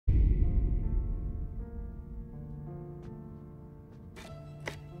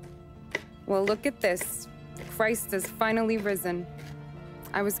Well, look at this. Christ has finally risen.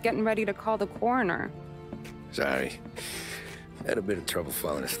 I was getting ready to call the coroner. Sorry. Had a bit of trouble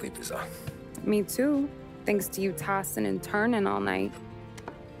falling asleep is all. Me too, thanks to you tossing and turning all night.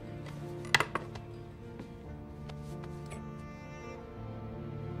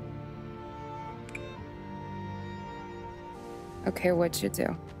 Okay, what'd you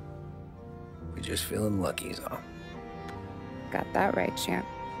do? We're just feeling lucky is all. Got that right, champ.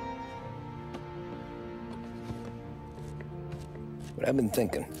 But I've been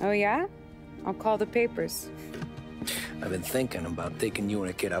thinking. Oh, yeah? I'll call the papers. I've been thinking about taking you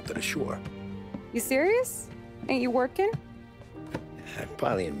and a kid out to the shore. You serious? Ain't you working?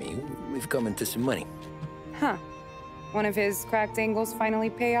 Polly and me, we've come into some money. Huh. One of his cracked angles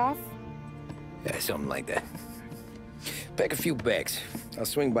finally pay off? Yeah, something like that. Pack a few bags. I'll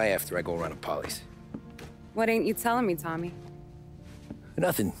swing by after I go around to Polly's. What ain't you telling me, Tommy?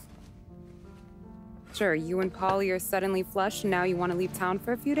 Nothing. Sure, you and Polly are suddenly flush and now you want to leave town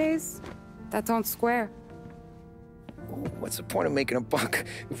for a few days? That don't square. What's the point of making a buck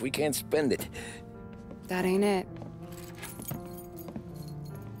if we can't spend it? That ain't it.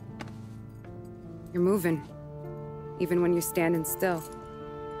 You're moving, even when you're standing still.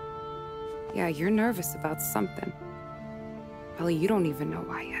 Yeah, you're nervous about something. Probably you don't even know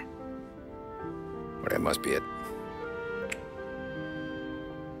why yet. Well, that must be it.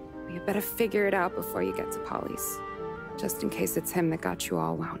 Well, you better figure it out before you get to Polly's. Just in case it's him that got you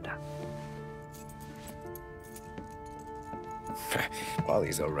all wound up.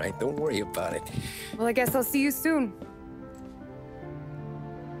 Polly's all right. Don't worry about it. Well, I guess I'll see you soon.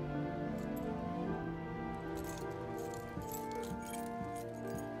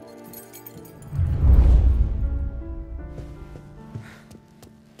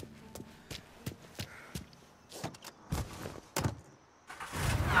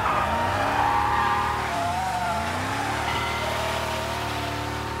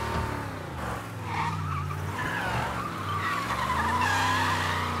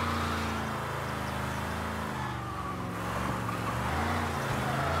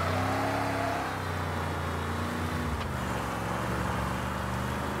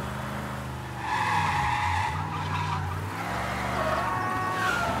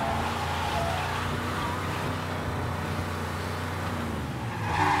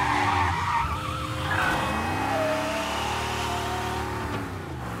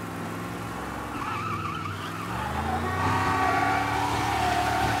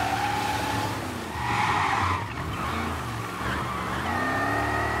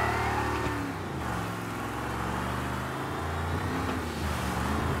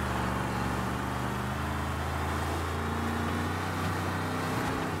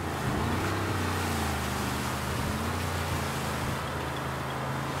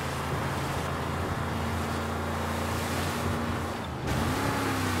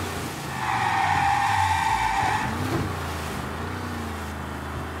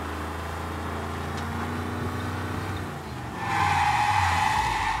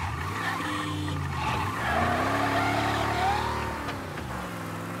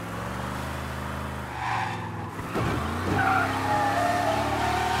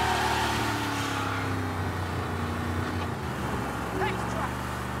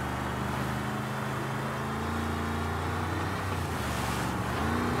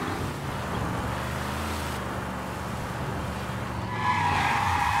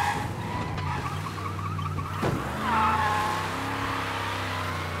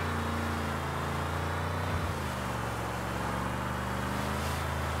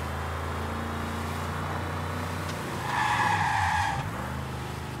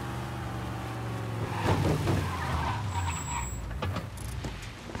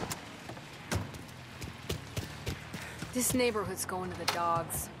 This neighborhood's going to the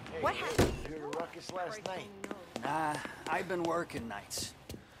dogs. Hey, what happened? You heard a ruckus last night? Nah, I've been working nights.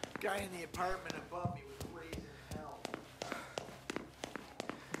 Guy in the apartment above me was raising hell.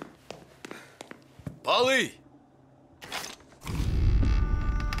 Polly!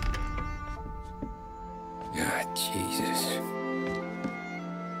 Ah, Jesus.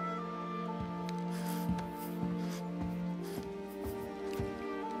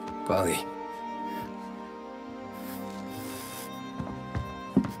 Polly.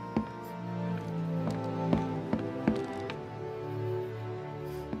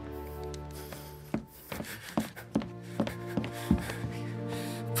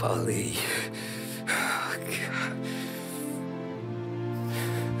 Polly. Oh, God.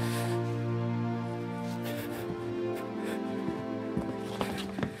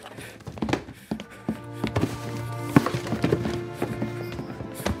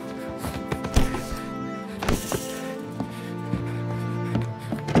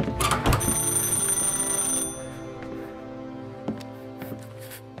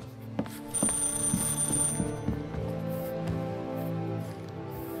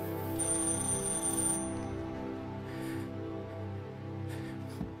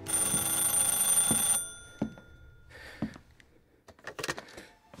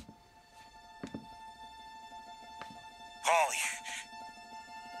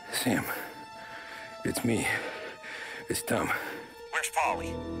 Sam. It's me. It's Tom. Where's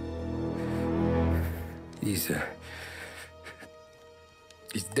Paulie? He's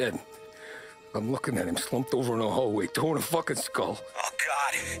dead. I'm looking at him slumped over in the hallway, torn a fucking skull. Oh,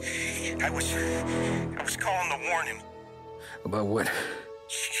 God. I was calling to warn him. About what?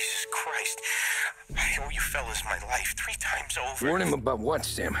 Jesus Christ. I owe you fellas my life 3 times over. Warn him about what,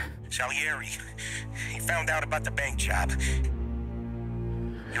 Sam? Salieri. He found out about the bank job.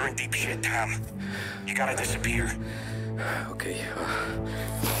 You're in deep shit, Tom. You gotta disappear. Okay.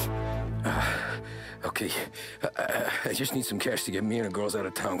 Okay. I just need some cash to get me and the girls out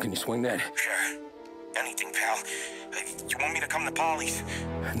of town. Can you swing that? Sure. Anything, pal. You want me to come to Paulie's?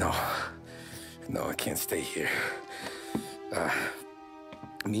 No. No, I can't stay here.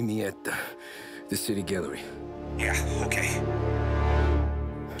 Meet me at the City Gallery. Yeah, okay.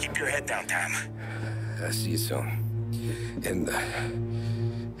 Keep your head down, Tom. I'll see you soon. And,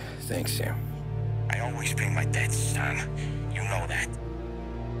 thanks, Sam. I always pay my debts, Tom. You know that.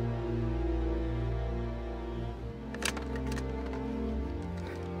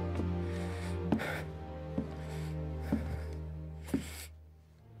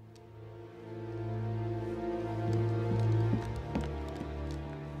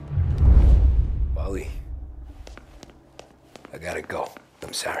 Paulie, I gotta go.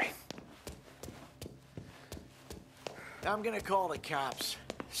 I'm sorry. I'm gonna call the cops.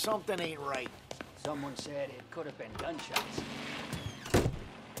 Something ain't right. Someone said it could have been gunshots.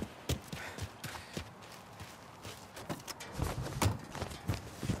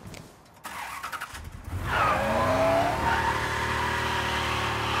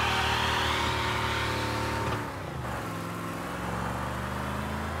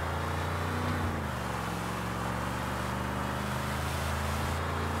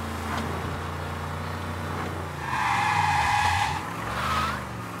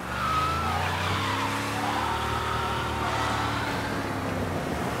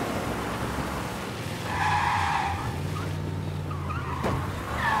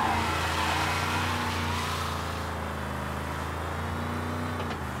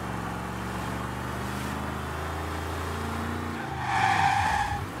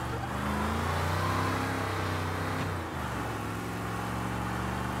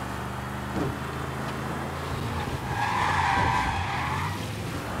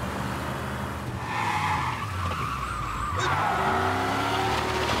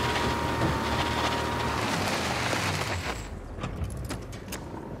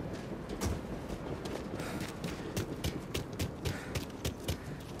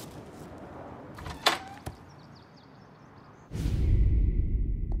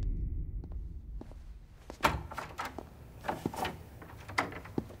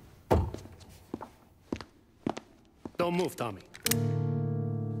 Don't move, Tommy.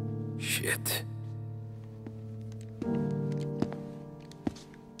 Shit.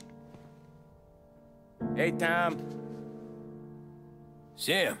 Hey, Tom.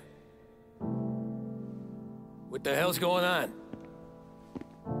 Sam. What the hell's going on?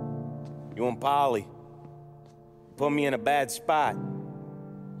 You and Paulie. Put me in a bad spot.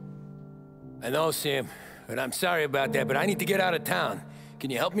 I know, Sam, and I'm sorry about that, but I need to get out of town.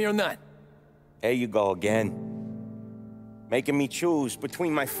 Can you help me or not? There you go again. Making me choose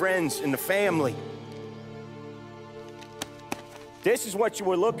between my friends and the family. This is what you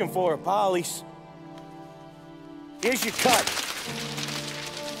were looking for at Paulie's. Here's your cut.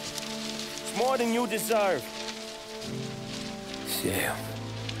 It's more than you deserve. Sam.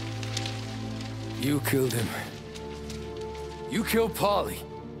 You killed him. You killed Paulie.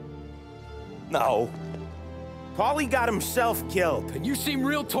 No. Paulie got himself killed. And you seem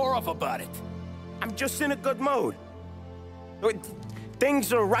real tore up about it. I'm just in a good mood.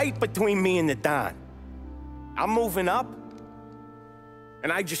 Things are right between me and the Don. I'm moving up,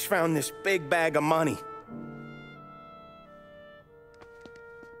 and I just found this big bag of money.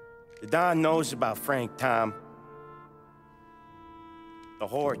 The Don knows about Frank, Tom. The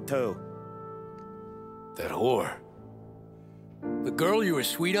whore, too. That whore? The girl you were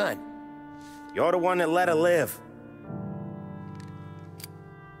sweet on? You're the one that let her live.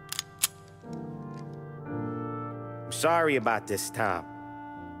 I'm sorry about this, Tom.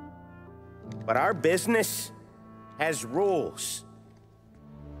 But our business has rules.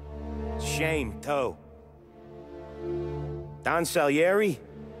 Shame, too. Don Salieri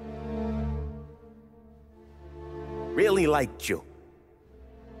really liked you.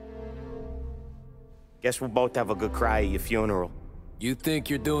 Guess we'll both have a good cry at your funeral. You think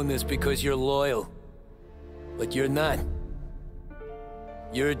you're doing this because you're loyal. But you're not.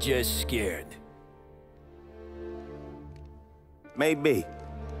 You're just scared. Maybe.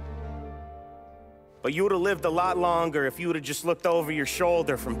 But you would have lived a lot longer if you would have just looked over your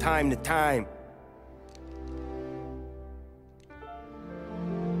shoulder from time to time.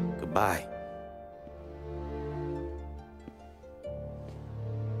 Goodbye.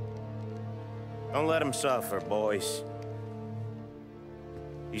 Don't let him suffer, boys.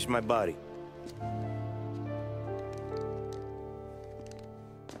 He's my buddy.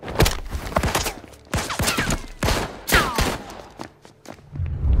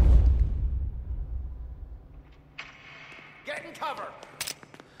 Get in cover!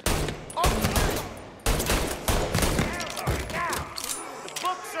 The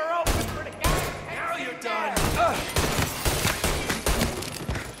books are open for the guy. Now you're done!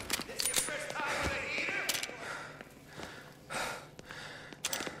 This your first time with a heater?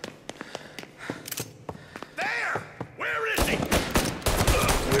 There! Where is he?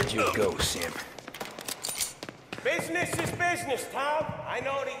 Where'd you go, Sam? Business is business, Tom. I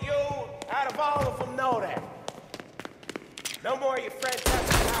know that you, out of all of them, know that. No more of your friends have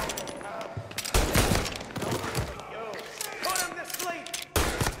to die, Tom. No more for you. Put him to sleep.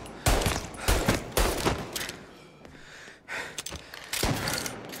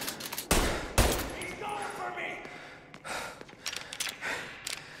 He's going for me.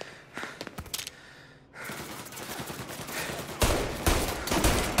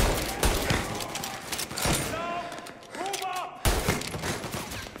 No, move up.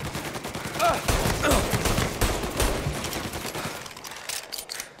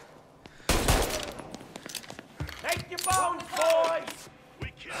 Take your bones, boys! We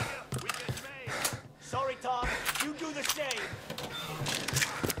kill you, we get paid. Sorry, Tom. You do the same.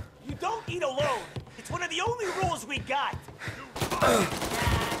 You don't eat alone. It's one of the only rules we got.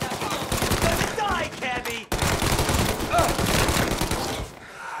 Let it die, Cabby!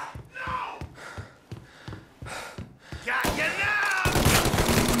 No! Got you now!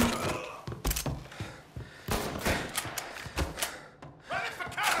 Ready for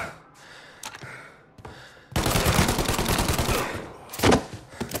cover!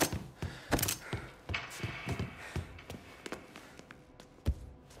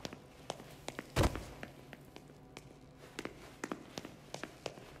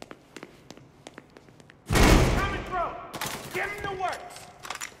 Coming through! Give him the works!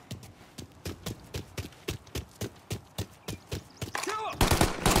 Kill him!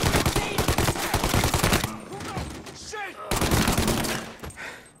 Shit!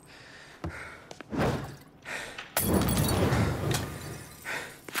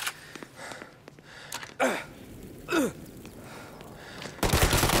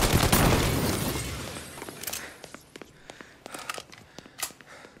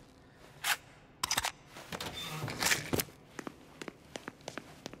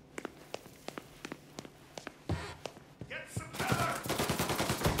 Get some cover!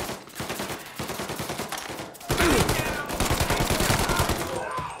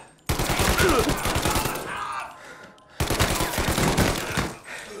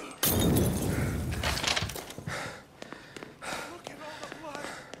 Look at all the blood!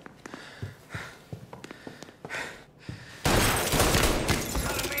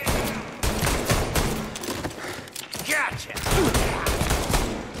 Got a man down. Gotcha!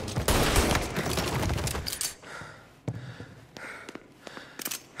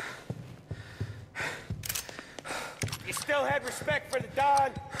 You still had respect for the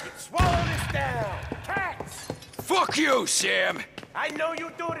Don, you'd swallow this down. Cats! Fuck you, Sam! I know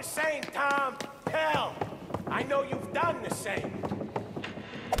you do the same, Tom. Hell, I know you've done the same.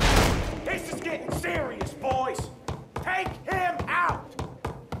 This is getting serious, boys. Take him out!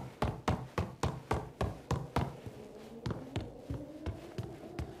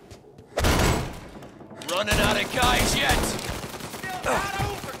 Running out of guys yet? Still not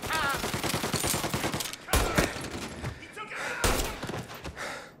over, Tom. He took it out!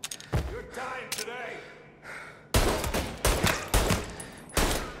 You're dying today.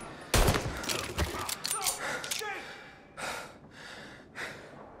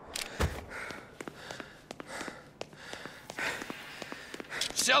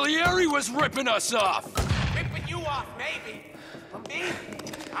 Salieri was ripping us off! Ripping you off, maybe. But me,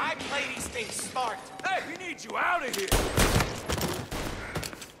 I play these things smart. Hey, we need you out of here!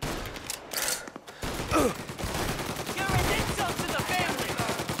 You're an insult to the family!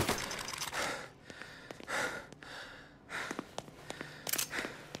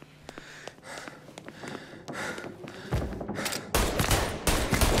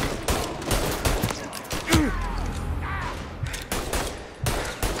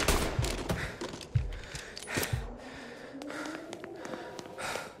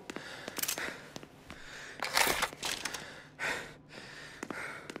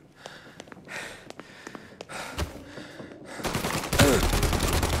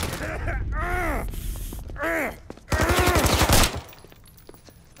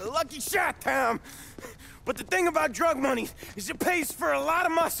 A lucky shot, Tom. But the thing about drug money is it pays for a lot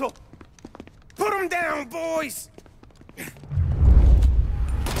of muscle. Put him down, boys!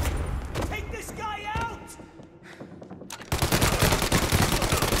 Take this guy out!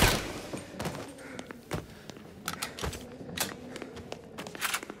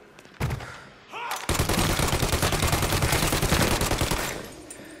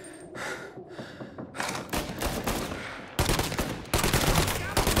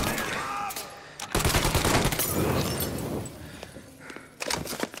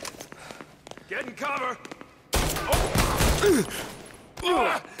 Get in cover!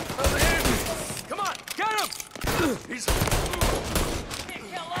 Come on, get him! He's... Can't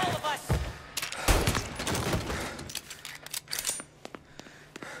kill all of us!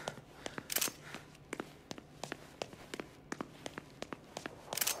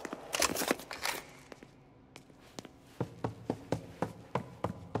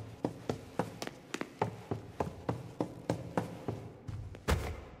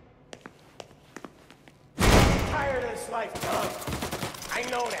 Tired of this life, Tom. I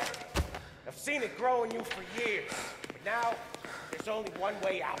know that. I've seen it grow in you for years. But now, there's only one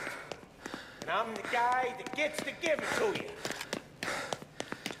way out. And I'm the guy that gets to give it to you.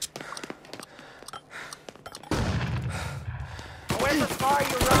 However far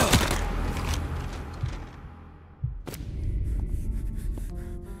you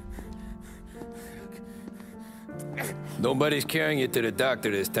run. Nobody's carrying you to the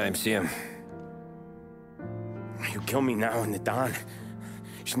doctor this time, Sam. You kill me now in the dawn.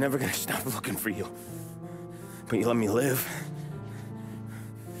 She's never gonna stop looking for you. But you let me live.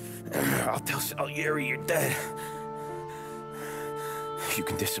 I'll tell Salieri you're dead. You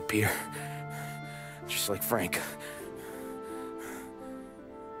can disappear. Just like Frank.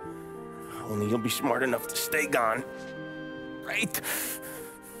 Only you'll be smart enough to stay gone. Right?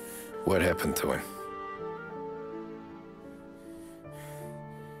 What happened to him?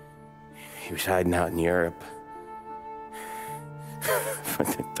 He was hiding out in Europe. But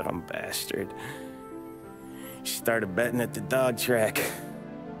the dumb bastard. He started betting at the dog track.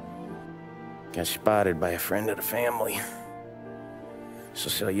 Got spotted by a friend of the family. So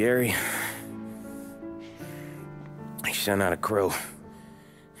Salieri, he sent out a crew.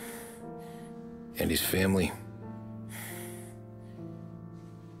 And his family?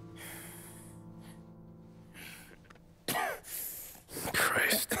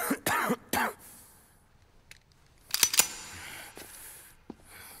 Christ.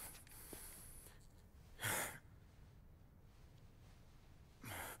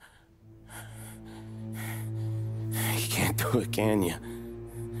 You can't do it, can you?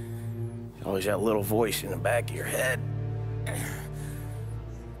 Always that little voice in the back of your head.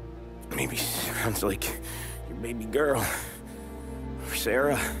 Maybe sounds like your baby girl. Or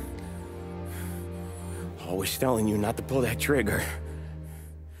Sarah. Always telling you not to pull that trigger.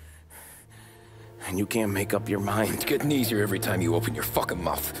 And you can't make up your mind. It's getting easier every time you open your fucking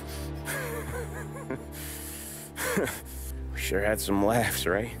mouth. We sure had some laughs,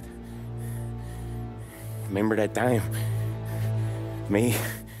 right? Remember that time? Me,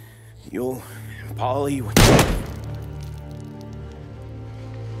 you, and Paulie.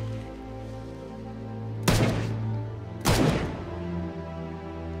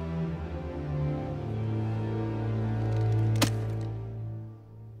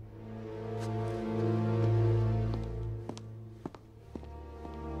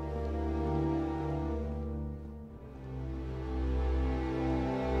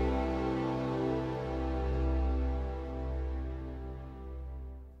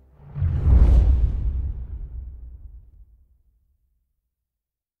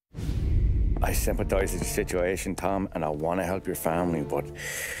 I sympathize with the situation, Tom, and I want to help your family, but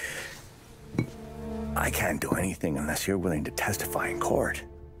I can't do anything unless you're willing to testify in court.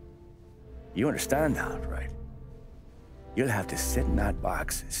 You understand that, right? You'll have to sit in that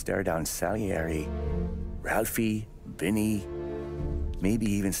box, stare down Salieri, Ralphie, Vinny, maybe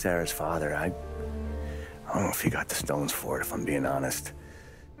even Sarah's father. I don't know if you got the stones for it, if I'm being honest.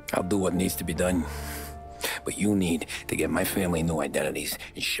 I'll do what needs to be done. But you need to get my family new identities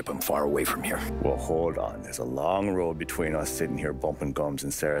and ship them far away from here. Well, hold on. There's a long road between us sitting here bumping gums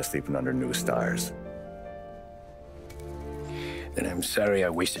and Sarah sleeping under new stars. Then I'm sorry I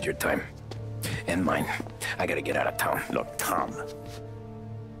wasted your time. And mine. I gotta get out of town. Look, Tom.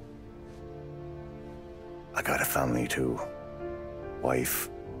 I got a family too. Wife,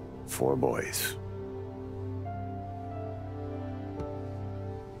 4 boys.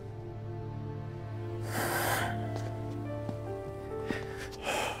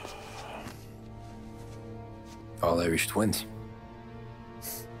 All Irish twins.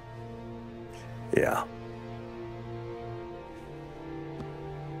 Yeah.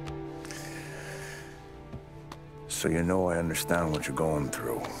 So you know I understand what you're going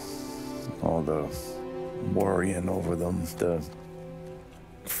through. All the worrying over them, the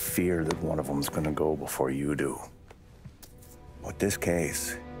fear that one of them's gonna go before you do. But this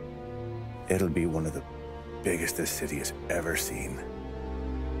case, it'll be one of the biggest this city has ever seen.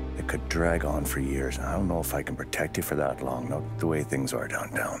 It could drag on for years, and I don't know if I can protect you for that long, not the way things are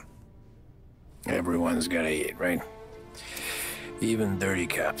downtown. Everyone's got a hit, right? Even dirty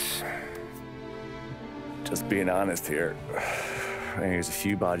cops. Just being honest here, there's a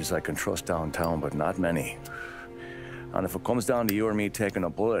few bodies I can trust downtown, but not many. And if it comes down to you or me taking a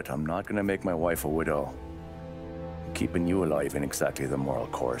bullet, I'm not gonna make my wife a widow. Keeping you alive ain't exactly the moral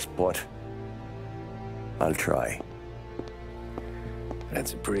course, but I'll try.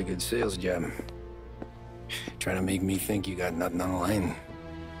 That's a pretty good sales job. Trying to make me think you got nothing on the line.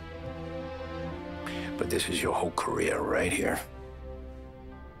 But this is your whole career right here.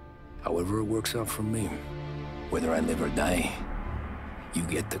 However it works out for me, whether I live or die, you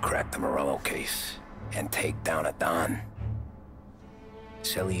get to crack the Morello case and take down a Don.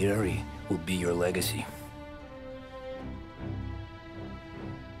 Salieri will be your legacy.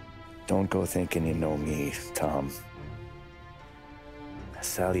 Don't go thinking you know me, Tom.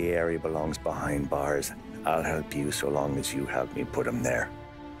 Salieri belongs behind bars. I'll help you so long as you help me put him there.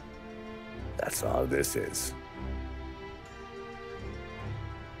 That's all this is.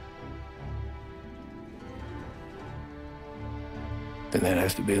 Then that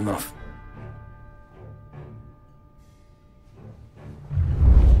has to be enough.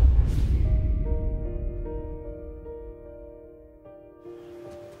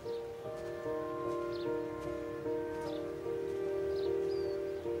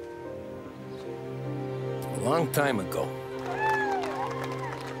 A long time ago,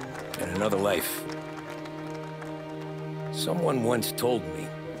 in another life, someone once told me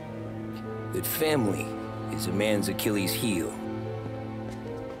that family is a man's Achilles heel,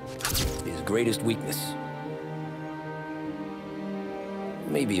 his greatest weakness.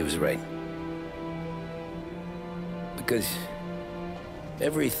 Maybe he was right. Because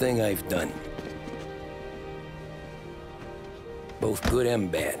everything I've done, both good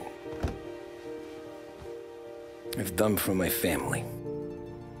and bad, I've done for my family.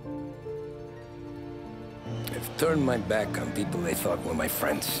 I've turned my back on people they thought were my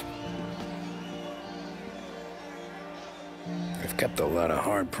friends. I've kept a lot of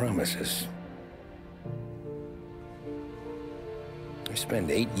hard promises. I spent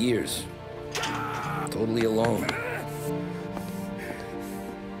 8 years totally alone,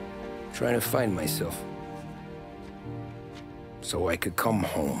 trying to find myself so I could come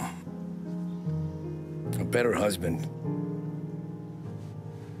home. A better husband,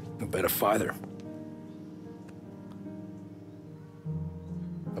 a better father,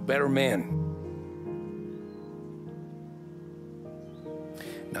 a better man.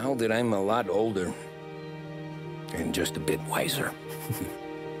 Now that I'm a lot older and just a bit wiser,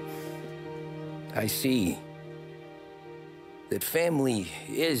 I see that family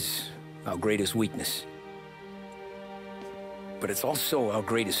is our greatest weakness, but it's also our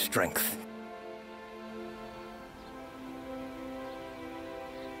greatest strength.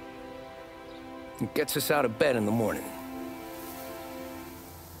 It gets us out of bed in the morning.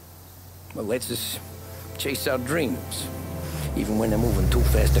 It lets us chase our dreams, even when they're moving too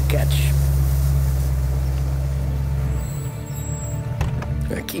fast to catch.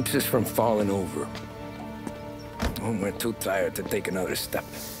 It keeps us from falling over when we're too tired to take another step.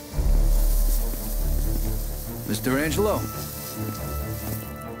 Mr. Angelo.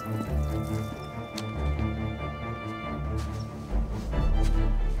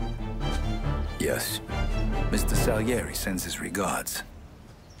 Yes. Mr. Salieri sends his regards.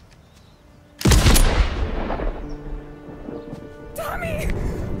 Tommy!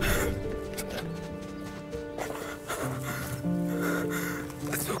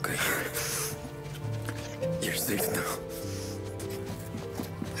 That's okay. You're safe now.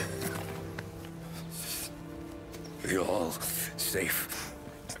 You're all safe.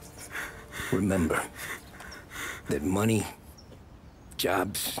 Remember that money,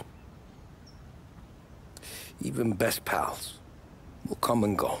 jobs, even best pals will come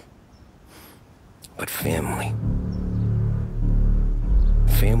and go. But family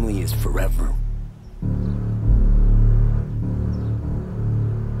is forever.